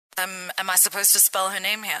Am I supposed to spell her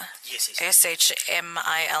name here? Yes.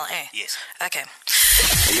 Shmila. Yes. Okay.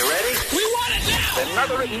 Are you ready? We want it now!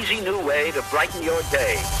 Another easy new way to brighten your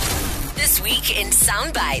day. This week in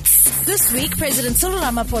Soundbytes. This week, President Cyril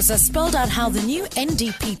Ramaphosa spelled out how the new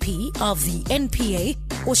NDPP of the NPA,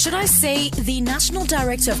 or should I say the National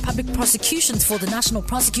Director of Public Prosecutions for the National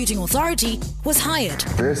Prosecuting Authority, was hired.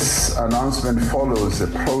 This announcement follows a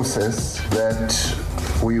process that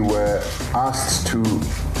we were asked to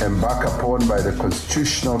embark upon by the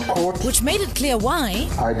Constitutional Court, Which made it clear why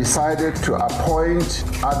I decided to appoint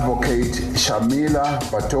Advocate Shamila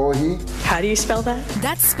Batohi. How do you spell that?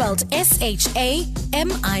 that's spelled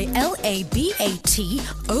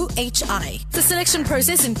SHAMILABATOHI. The selection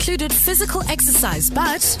process included physical exercise,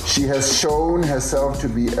 but She has shown herself to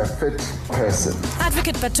be a fit person.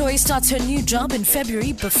 Advocate Batohi starts her new job in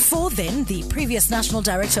February. Before then, the previous National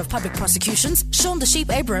Director of Public Prosecutions, Sean the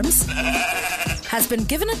Sheep Abrams, has been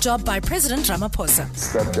given a job by President Ramaphosa.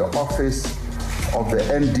 That the office of the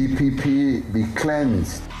NDPP be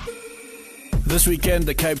cleansed. This weekend,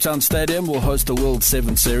 the Cape Town Stadium will host the World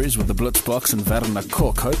 7 Series with the Blitzboks and Werner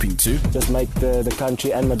Kok hoping to. Just make the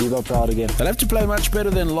country and Madiba proud again. They'll have to play much better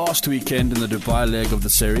than last weekend in the Dubai leg of the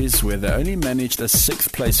series, where they only managed a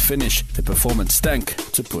 6th place finish. Their performance stank,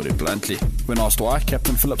 to put it bluntly. When asked why,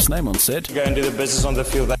 Captain Philip Snyman said, Go and do the business on the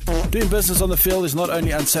field. doing business on the field is not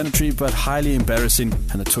only unsanitary but highly embarrassing,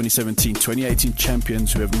 and the 2017-2018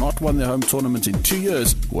 champions who have not won their home tournament in 2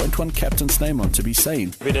 years won't want Captain Snyman to be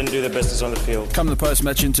sane. We didn't do the business on the field. Come the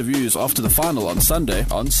post-match interviews after the final on Sunday.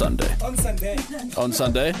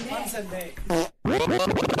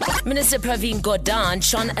 Minister Praveen Gordhan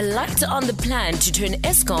shone a light on the plan to turn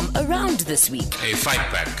Eskom around this week. A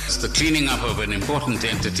fight back. It's the cleaning up of an important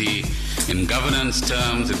entity in governance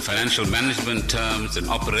terms, in financial management terms, in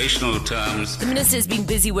operational terms. The minister has been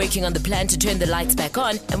busy working on the plan to turn the lights back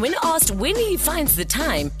on, and when asked when he finds the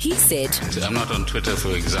time, he said, I'm not on Twitter,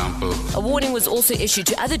 for example. a warning was also issued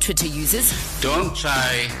to other Twitter users. Don't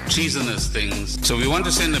try treasonous things. So we want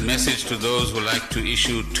to send a message to those who like to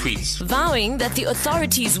issue tweets. Vowing that the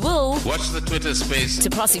authorities will Watch the Twitter space. to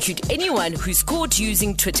prosecute anyone who's caught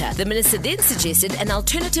using Twitter. The minister then suggested an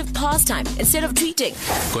alternative pastime instead of tweeting.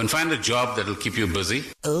 Go and find a job that'll keep you busy.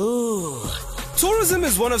 Tourism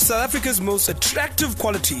is one of South Africa's most attractive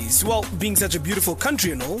qualities. Well, being such a beautiful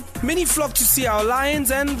country and all, many flock to see our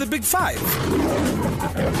lions and the Big Five.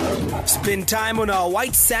 Spend time on our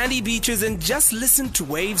white sandy beaches and just listen to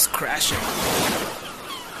waves crashing.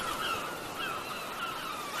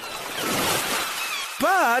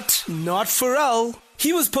 But not Pharrell.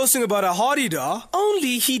 He was posting about a hardy-dar,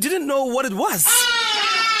 only he didn't know what it was.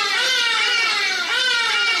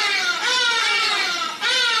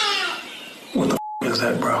 Is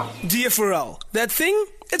that, bro? Dear Pharrell, that thing?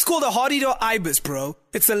 It's called a hardy-dar ibis, bro.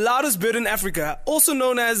 It's the loudest bird in Africa, also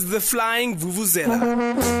known as the flying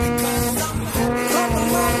vuvuzela.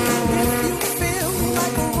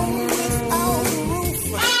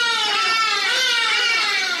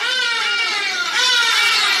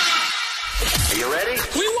 Are you ready?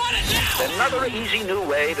 We want it now! Another easy new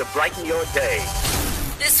way to brighten your day.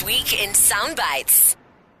 This week in Soundbytes.